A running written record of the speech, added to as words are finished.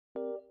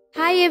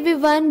Hi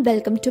everyone,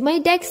 welcome to my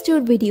desk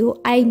tour video.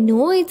 I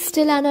know it's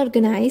still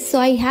unorganized, so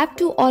I have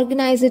to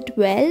organize it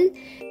well.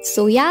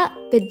 So yeah,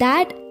 with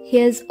that,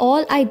 here's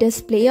all I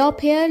display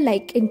up here,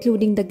 like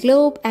including the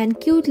globe and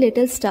cute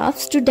little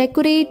stuffs to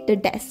decorate the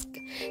desk.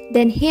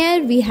 Then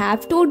here we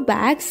have tote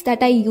bags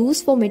that I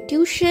use for my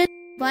tuition.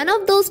 One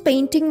of those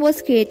painting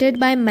was created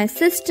by my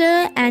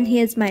sister, and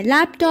here's my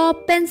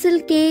laptop, pencil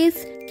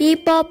case,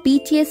 K-pop,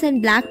 BTS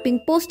and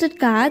Blackpink posted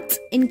cards,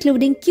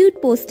 including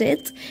cute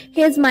post-its.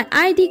 Here's my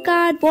ID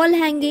card, wall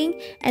hanging,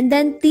 and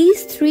then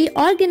these three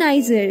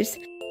organizers.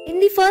 In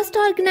the first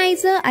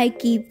organizer, I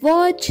keep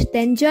watch,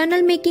 then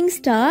journal making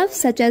stuff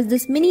such as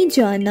this mini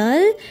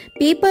journal,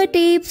 paper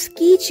tapes,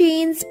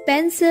 keychains,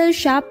 pencil,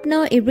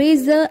 sharpener,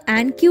 eraser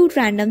and cute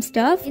random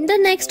stuff. In the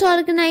next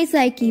organizer,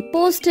 I keep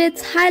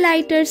post-its,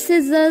 highlighters,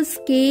 scissors,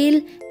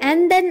 scale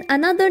and then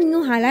another new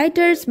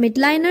highlighters,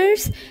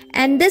 midliners.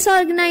 And this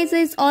organizer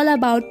is all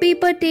about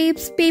paper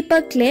tapes,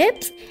 paper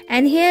clips,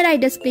 and here I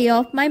display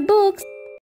off my books.